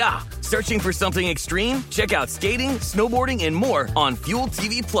on Hi-Ya. Searching for something extreme? Check out skating, snowboarding, and more on Fuel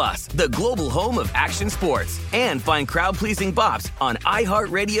TV Plus, the global home of action sports. And find crowd-pleasing bops on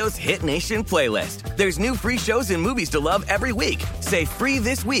iHeartRadio's Hit Nation playlist. There's new free shows and movies to love every week. Say free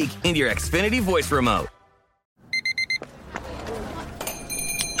this week in your Xfinity voice remote.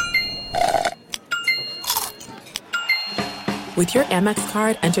 With your Amex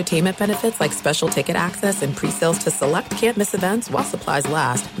card, entertainment benefits like special ticket access and pre-sales to select can't-miss events while supplies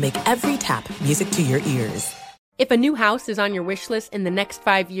last make every tap music to your ears. If a new house is on your wish list in the next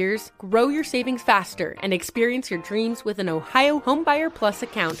 5 years, grow your savings faster and experience your dreams with an Ohio Homebuyer Plus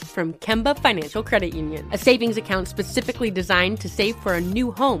account from Kemba Financial Credit Union. A savings account specifically designed to save for a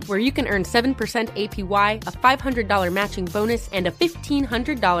new home, where you can earn 7% APY, a $500 matching bonus, and a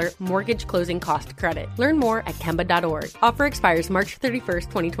 $1,500 mortgage closing cost credit. Learn more at Kemba.org. Offer expires March 31st,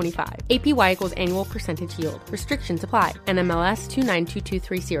 2025. APY equals annual percentage yield. Restrictions apply. NMLS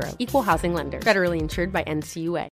 292230. Equal housing lender. Federally insured by NCUA.